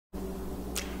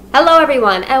Hello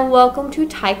everyone and welcome to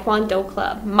Tae Kwon Do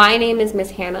Club. My name is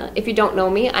Miss Hannah. If you don't know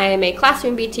me, I am a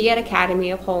classroom BT at Academy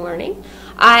of Whole Learning.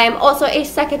 I am also a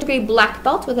second degree black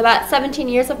belt with about 17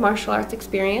 years of martial arts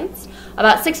experience.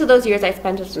 About 6 of those years I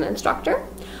spent as an instructor.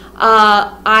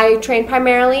 I train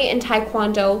primarily in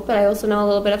Taekwondo, but I also know a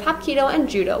little bit of Hapkido and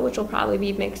Judo, which will probably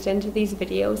be mixed into these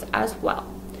videos as well.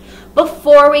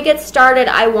 Before we get started,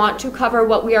 I want to cover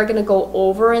what we are going to go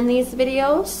over in these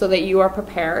videos so that you are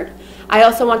prepared. I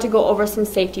also want to go over some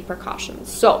safety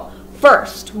precautions. So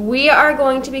first, we are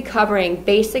going to be covering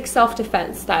basic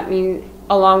self-defense.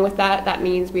 Along with that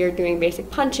means we are doing basic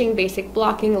punching, basic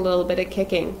blocking, a little bit of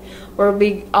kicking. We'll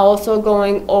be also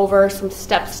going over some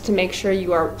steps to make sure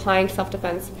you are applying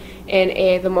self-defense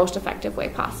in the most effective way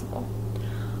possible.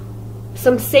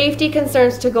 Some safety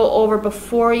concerns to go over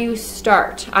before you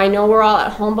start. I know we're all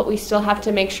at home, but we still have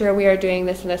to make sure we are doing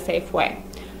this in a safe way.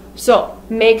 So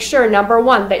make sure, number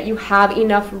one, that you have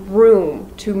enough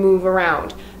room to move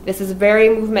around. This is very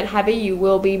movement heavy. You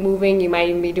will be moving. You might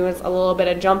even be doing a little bit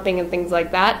of jumping and things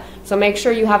like that. So make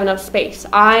sure you have enough space.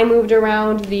 I moved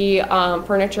around the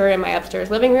furniture in my upstairs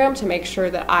living room to make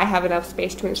sure that I have enough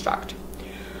space to instruct.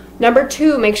 Number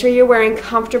two, make sure you're wearing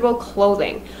comfortable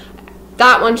clothing.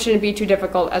 That one shouldn't be too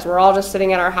difficult as we're all just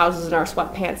sitting at our houses in our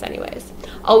sweatpants anyways.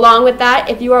 Along with that,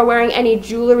 if you are wearing any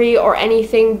jewelry or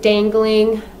anything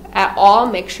dangling at all,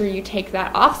 make sure you take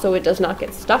that off so it does not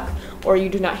get stuck or you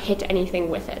do not hit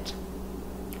anything with it.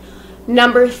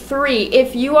 Number three,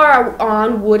 if you are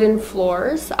on wooden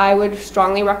floors, I would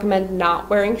strongly recommend not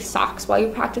wearing socks while you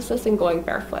practice this and going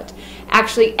barefoot.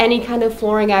 Actually, any kind of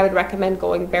flooring I would recommend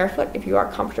going barefoot if you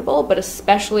are comfortable, but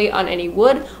especially on any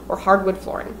wood or hardwood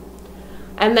flooring.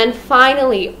 And then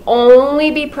finally,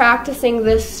 only be practicing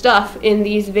this stuff in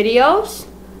these videos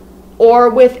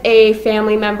or with a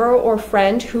family member or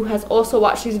friend who has also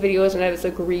watched these videos and has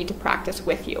agreed to practice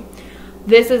with you.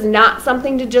 This is not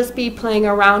something to just be playing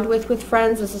around with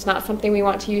friends. This is not something we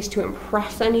want to use to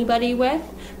impress anybody with.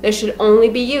 This should only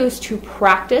be used to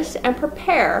practice and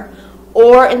prepare,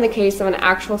 or in the case of an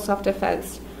actual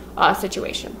self-defense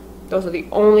situation. Those are the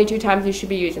only two times you should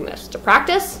be using this, to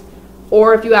practice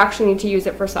or if you actually need to use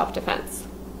it for self-defense.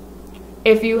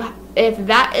 If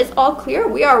that is all clear,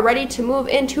 we are ready to move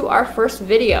into our first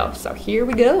video. So here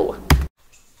we go.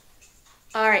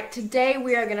 Alright, today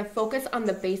we are going to focus on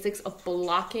the basics of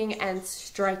blocking and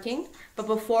striking. But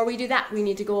before we do that, we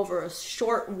need to go over a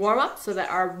short warm-up so that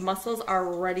our muscles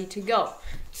are ready to go.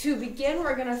 To begin,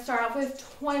 we're going to start off with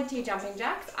 20 jumping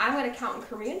jacks. I'm going to count in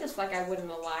Korean just like I would in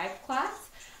a live class.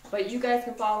 But you guys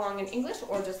can follow along in English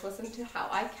or just listen to how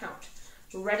I count.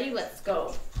 Ready? Let's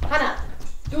go. 하나,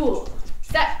 둘,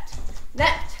 셋,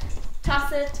 넷,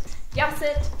 다섯,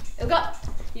 여섯, 일곱,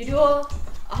 여덟,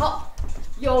 아홉,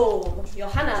 요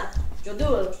하나, 요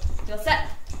둘, 요 셋,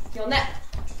 요 넷,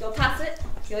 요 다섯,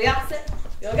 요 여섯,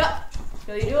 요 일곱,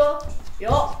 요 여덟,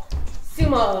 요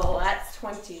sumo. That's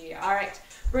 20. All right.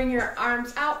 Bring your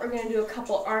arms out. We're going to do a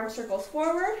couple arm circles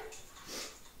forward.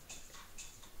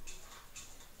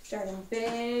 Starting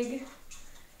big.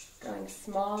 Going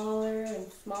smaller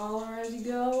and smaller as you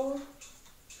go.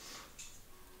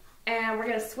 And we're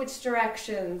going to switch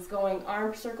directions, going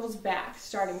arm circles back,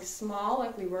 starting small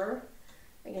like we were,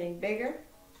 and getting bigger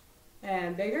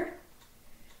and bigger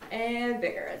and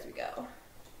bigger as we go.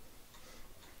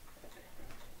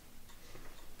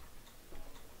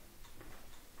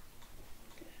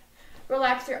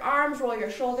 Relax your arms, roll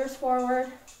your shoulders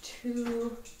forward.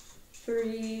 2,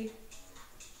 3,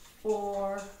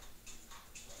 4,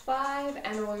 5,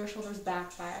 and roll your shoulders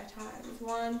back 5 times.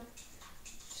 1,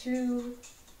 2,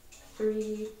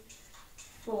 3,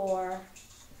 4,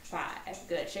 5.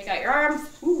 Good. Shake out your arms.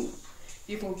 Ooh.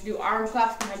 You can do arm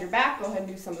claps behind your back. Go ahead and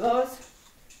do some of those.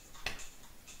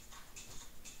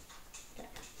 Okay.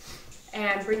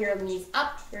 And bring your knees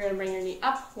up. You're going to bring your knee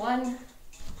up. 1,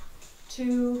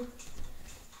 2,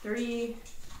 3,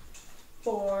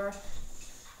 4,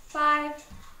 5.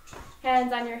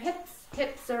 Hands on your hips.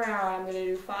 Hips around. I'm going to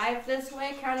do 5 this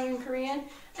way, counting in Korean,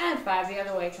 and 5 the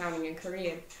other way, counting in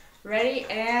Korean. Ready?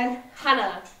 And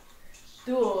하나,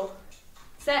 둘,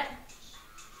 셋,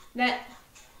 넷,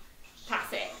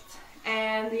 다섯.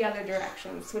 And the other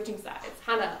direction, switching sides.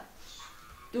 하나,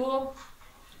 둘,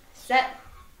 셋,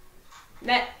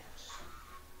 넷,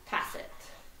 다섯.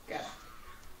 Good.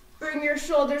 Bring your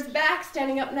shoulders back,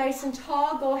 standing up nice and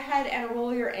tall. Go ahead and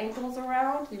roll your ankles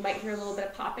around. You might hear a little bit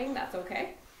of popping. That's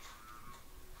okay.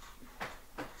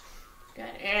 Good.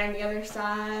 And the other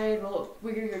side,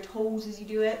 wiggle your toes as you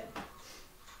do it.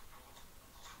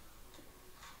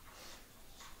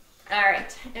 All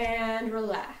right, and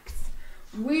relax.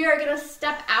 We are gonna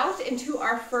step out into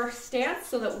our first stance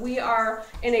so that we are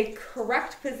in a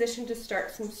correct position to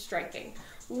start some striking.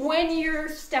 When you're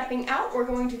stepping out, we're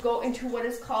going to go into what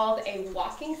is called a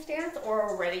walking stance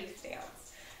or a ready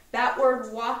stance. That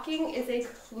word walking is a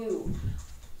clue.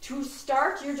 To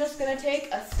start, you're just gonna take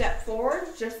a step forward,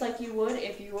 just like you would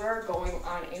if you were going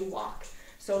on a walk.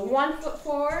 So 1 foot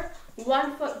forward,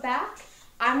 1 foot back.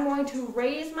 I'm going to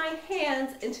raise my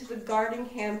hands into the guarding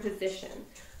hand position.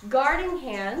 Guarding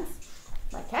hands,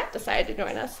 my cat decided to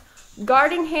join us.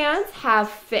 Guarding hands have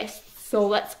fists. So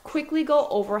let's quickly go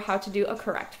over how to do a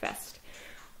correct fist.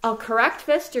 A correct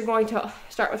fist, you're going to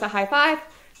start with a high five,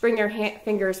 bring your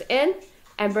fingers in,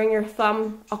 and bring your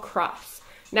thumb across.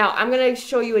 Now, I'm going to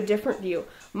show you a different view.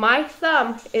 My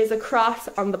thumb is across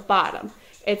on the bottom.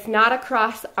 It's not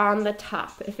across on the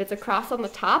top. If it's across on the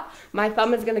top, my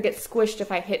thumb is going to get squished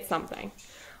if I hit something.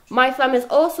 My thumb is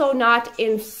also not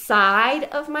inside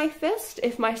of my fist.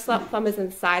 If my thumb is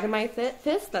inside of my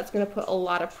fist, that's going to put a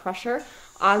lot of pressure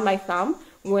on my thumb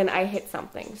when I hit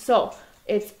something. So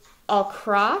it's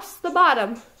across the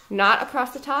bottom, not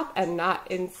across the top, and not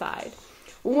inside.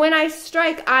 When I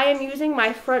strike, I am using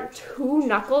my front 2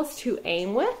 knuckles to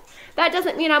aim with. That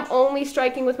doesn't mean I'm only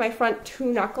striking with my front 2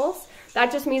 knuckles.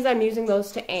 That just means I'm using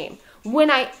those to aim.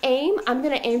 When I aim, I'm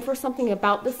going to aim for something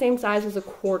about the same size as a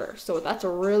quarter. So that's a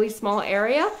really small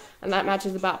area, and that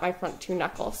matches about my front 2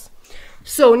 knuckles.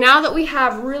 So now that we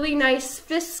have really nice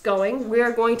fists going, we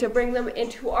are going to bring them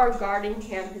into our guarding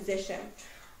hand position.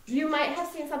 You might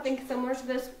have seen something similar to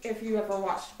this if you ever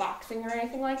watched boxing or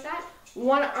anything like that.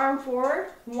 1 arm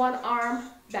forward, 1 arm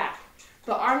back.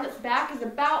 The arm that's back is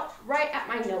about right at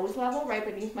my nose level, right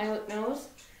beneath my nose.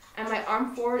 And my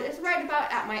arm forward is right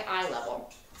about at my eye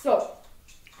level. So,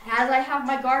 as I have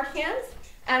my guard hands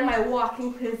and my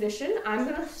walking position, I'm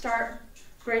going to start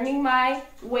bringing my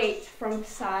weight from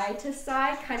side to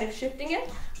side, kind of shifting it.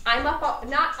 I'm up,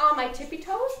 not on my tippy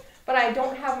toes, but I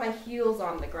don't have my heels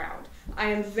on the ground. I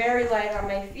am very light on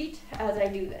my feet as I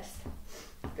do this.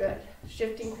 Good.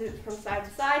 Shifting from side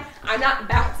to side. I'm not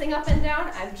bouncing up and down.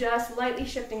 I'm just lightly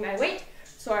shifting my weight,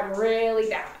 so I'm really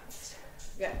balanced.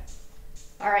 Good.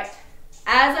 All right.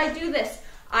 As I do this,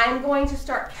 I'm going to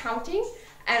start counting,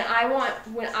 and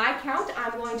when I count,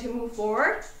 I'm going to move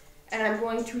forward, and I'm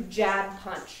going to jab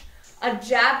punch. A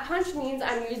jab punch means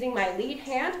I'm using my lead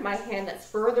hand, my hand that's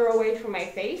further away from my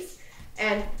face,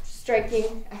 and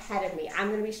striking ahead of me. I'm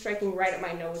going to be striking right at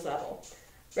my nose level.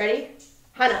 Ready?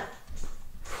 Hana.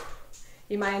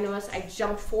 You might notice I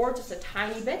jump forward just a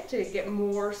tiny bit to get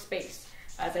more space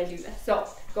as I do this. So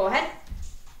go ahead.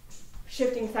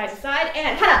 Shifting side to side,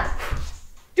 and Hana.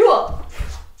 Dual.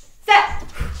 Set.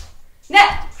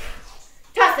 Net.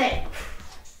 Toss it.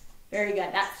 Very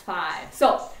good. That's 5.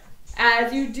 So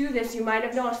as you do this, you might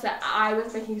have noticed that I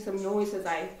was making some noise as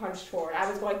I punched forward. I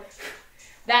was going.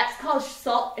 That's called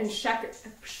salt and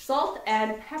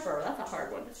pepper. That's a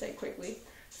hard one to say quickly.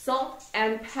 Salt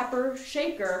and pepper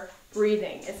shaker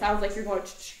breathing. It sounds like you're going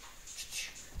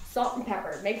salt and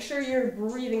pepper. Make sure you're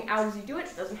breathing out as you do it.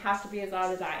 It doesn't have to be as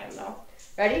loud as I am though.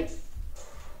 Ready?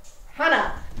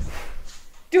 Hana.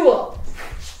 Dual.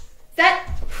 Set.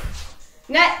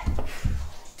 Net.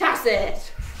 Toss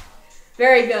it.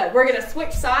 Very good. We're going to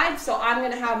switch sides. So I'm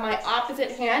going to have my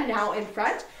opposite hand now in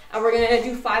front. And we're going to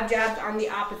do 5 jabs on the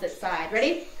opposite side.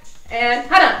 Ready? And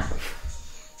Hana.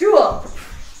 Dual.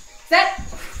 Set.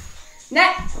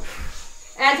 Net.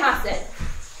 And toss it.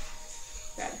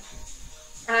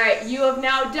 Good. All right. You have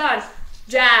now done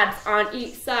jabs on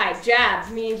each side. Jabs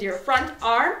means your front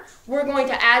arm. We're going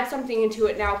to add something into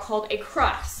it now called a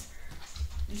cross.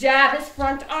 Jab is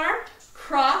front arm.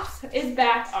 Cross is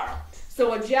back arm.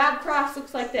 So a jab cross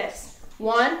looks like this.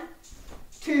 1,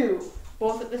 2,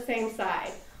 both at the same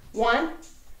side. 1,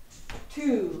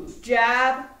 2,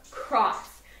 jab,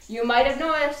 cross. You might have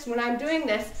noticed when I'm doing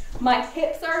this, my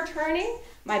hips are turning,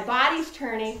 my body's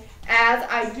turning as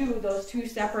I do those 2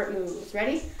 separate moves.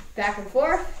 Ready? Back and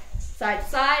forth, side to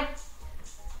side,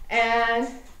 and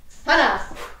Hana,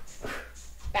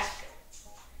 back,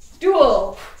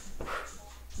 dual,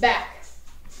 back,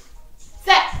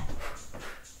 set,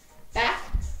 back,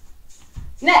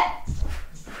 net,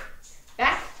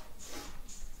 back,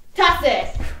 toss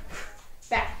it,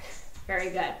 back. Very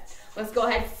good. Let's go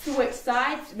ahead and switch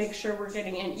sides to make sure we're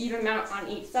getting an even amount on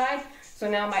each side. So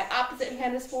now my opposite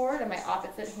hand is forward and my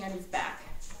opposite hand is back.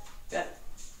 Good.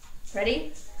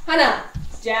 Ready? Hana,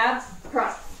 jab,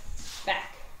 cross,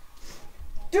 back.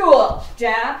 Dual,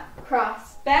 jab,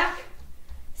 cross, back.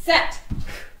 Set,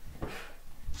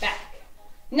 back.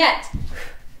 Net,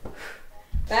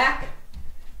 back.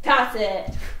 Toss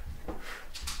it,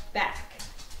 back.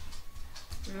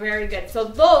 Very good. So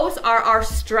those are our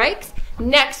strikes.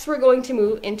 Next, we're going to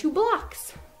move into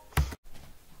blocks.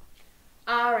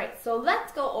 All right, so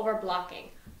let's go over blocking.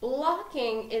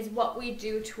 Blocking is what we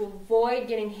do to avoid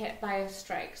getting hit by a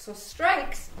strike. So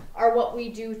strikes are what we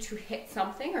do to hit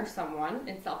something or someone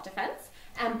in self-defense,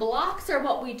 and blocks are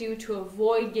what we do to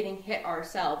avoid getting hit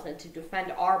ourselves and to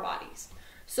defend our bodies.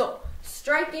 So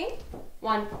striking,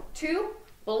 1, 2,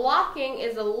 blocking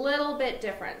is a little bit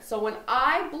different. So when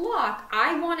I block,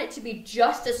 I want it to be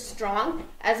just as strong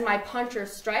as my punch or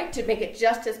strike to make it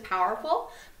just as powerful,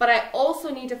 but I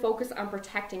also need to focus on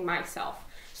protecting myself.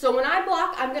 So when I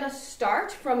block, I'm going to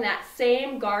start from that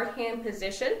same guard hand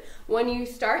position. When you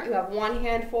start, you have one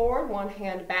hand forward, one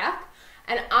hand back,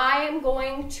 and I am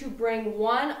going to bring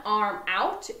one arm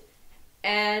out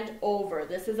and over.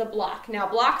 This is a block. Now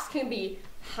blocks can be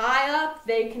high up,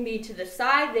 they can be to the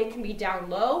side, they can be down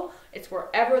low. It's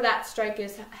wherever that strike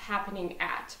is happening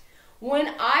at.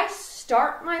 When I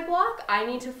start my block, I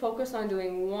need to focus on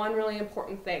doing one really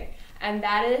important thing, and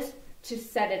that is to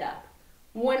set it up.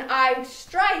 When I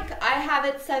strike, I have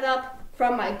it set up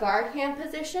from my guard hand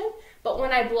position, but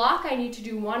when I block, I need to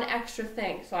do one extra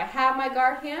thing. So I have my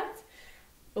guard hands.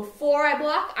 Before I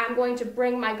block, I'm going to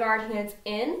bring my guard hands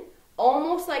in,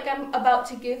 almost like I'm about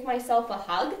to give myself a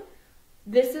hug.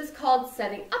 This is called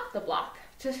setting up the block.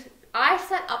 I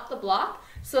set up the block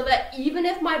so that even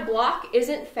if my block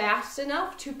isn't fast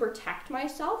enough to protect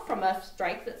myself from a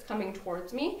strike that's coming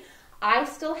towards me, I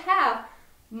still have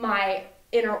my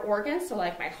inner organs, so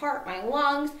like my heart, my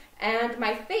lungs, and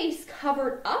my face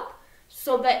covered up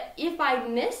so that if I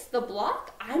miss the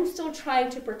block, I'm still trying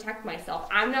to protect myself.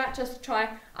 I'm not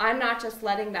just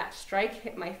letting that strike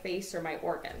hit my face or my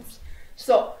organs.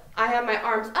 So I have my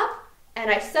arms up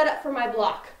and I set up for my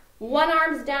block. One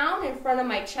arm's down in front of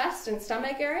my chest and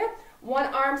stomach area, one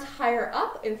arm's higher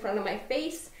up in front of my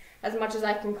face as much as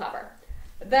I can cover.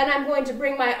 Then I'm going to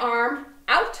bring my arm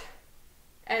out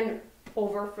and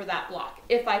over for that block,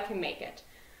 if I can make it.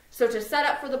 So to set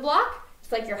up for the block, it's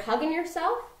like you're hugging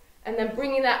yourself and then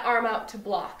bringing that arm out to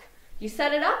block. You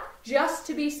set it up just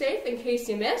to be safe in case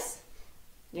you miss.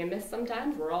 You miss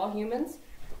sometimes, we're all humans.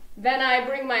 Then I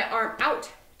bring my arm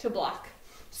out to block.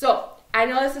 So I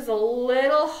know this is a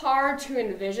little hard to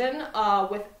envision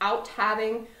without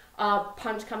having a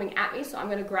punch coming at me, so I'm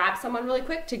going to grab someone really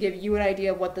quick to give you an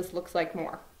idea of what this looks like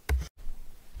more.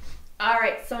 All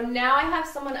right, so now I have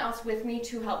someone else with me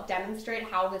to help demonstrate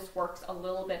how this works a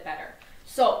little bit better.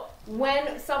 So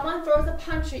when someone throws a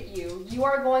punch at you, you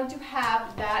are going to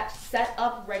have that set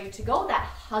up ready to go, that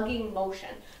hugging motion.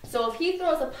 So if he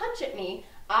throws a punch at me,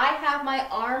 I have my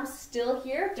arms still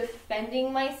here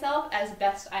defending myself as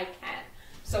best I can.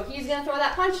 So he's going to throw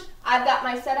that punch. I've got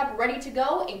my setup ready to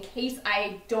go in case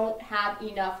I don't have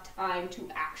enough time to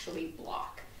actually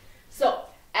block. So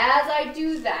as I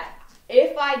do that,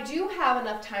 if I do have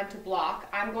enough time to block,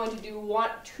 I'm going to do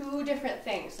two different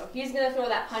things. So he's going to throw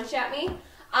that punch at me.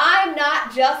 I'm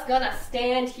not just going to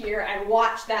stand here and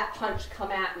watch that punch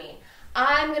come at me.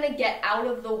 I'm going to get out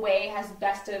of the way as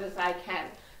best as I can.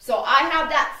 So I have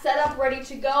that set up ready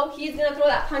to go. He's going to throw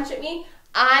that punch at me.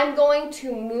 I'm going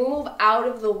to move out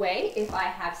of the way if I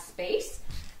have space,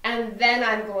 and then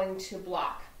I'm going to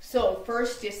block. So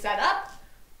first you set up,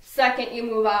 second you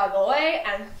move out of the way,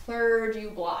 and third you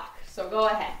block. So go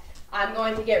ahead. I'm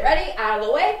going to get ready, out of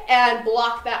the way, and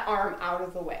block that arm out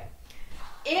of the way.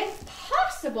 If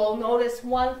possible, notice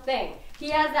one thing. He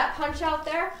has that punch out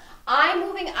there. I'm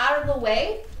moving out of the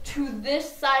way to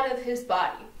this side of his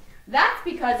body. That's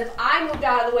because if I moved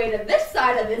out of the way to this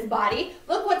side of his body,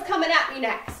 look what's coming at me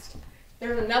next.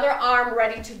 There's another arm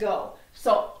ready to go.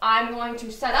 So I'm going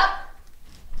to set up.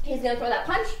 He's going to throw that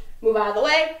punch, move out of the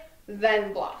way,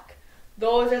 then block.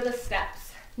 Those are the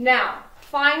steps. Now,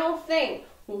 final thing,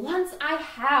 once I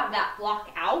have that block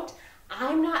out,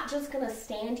 I'm not just going to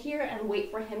stand here and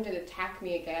wait for him to attack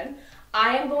me again.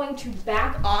 I am going to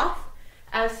back off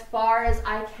as far as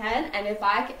I can, and if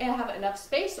I have enough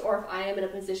space or if I am in a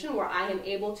position where I am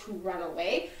able to run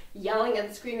away, yelling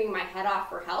and screaming my head off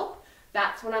for help,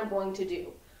 that's what I'm going to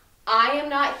do. I am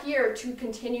not here to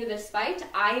continue this fight.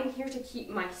 I am here to keep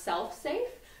myself safe.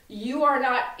 You are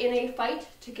not in a fight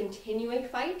to continue a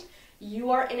fight.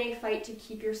 You are in a fight to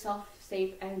keep yourself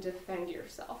safe and defend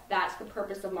yourself. That's the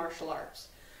purpose of martial arts.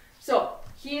 So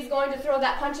he's going to throw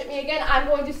that punch at me again. I'm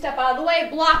going to step out of the way,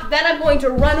 block, then I'm going to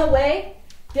run away,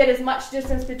 get as much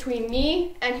distance between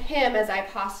me and him as I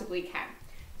possibly can.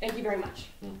 Thank you very much.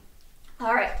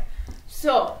 All right,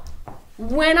 so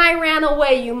when I ran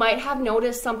away, you might have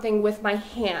noticed something with my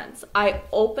hands. I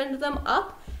opened them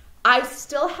up. I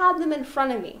still had them in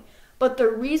front of me, But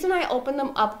the reason I opened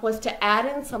them up was to add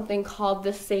in something called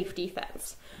the safety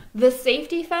fence. The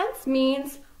safety fence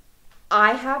means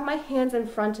I have my hands in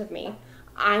front of me.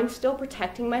 I'm still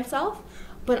protecting myself,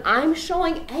 but I'm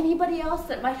showing anybody else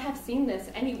that might have seen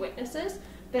this, any witnesses,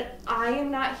 that I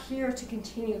am not here to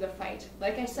continue the fight.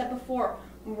 Like I said before,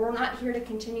 we're not here to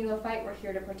continue the fight, we're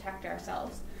here to protect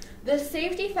ourselves. The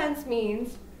safety fence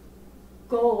means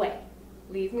go away,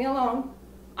 leave me alone,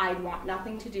 I want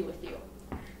nothing to do with you.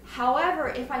 However,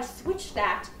 if I switched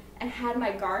that and had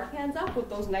my guard hands up with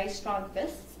those nice strong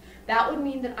fists, that would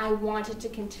mean that I wanted to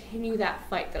continue that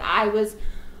fight, that I was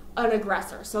an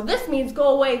aggressor. So this means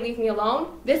go away, leave me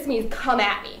alone. This means come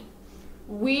at me.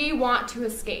 We want to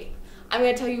escape. I'm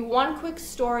going to tell you one quick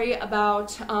story about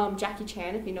Jackie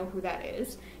Chan, if you know who that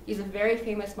is. He's a very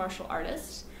famous martial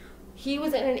artist. He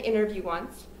was in an interview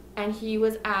once, and he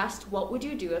was asked, what would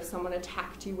you do if someone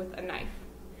attacked you with a knife?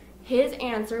 His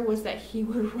answer was that he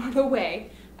would run away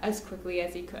as quickly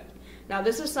as he could. Now,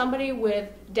 this is somebody with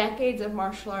decades of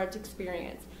martial arts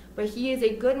experience, but he is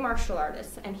a good martial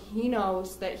artist, and he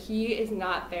knows that he is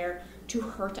not there to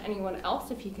hurt anyone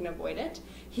else if he can avoid it.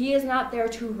 He is not there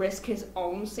to risk his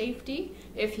own safety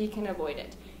if he can avoid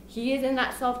it. He is in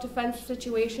that self-defense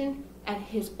situation, and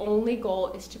his only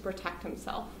goal is to protect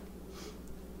himself.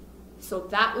 So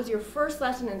that was your first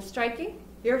lesson in striking,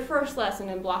 your first lesson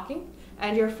in blocking,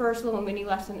 and your first little mini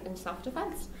lesson in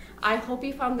self-defense. I hope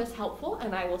you found this helpful,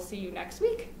 and I will see you next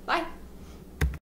week. Bye.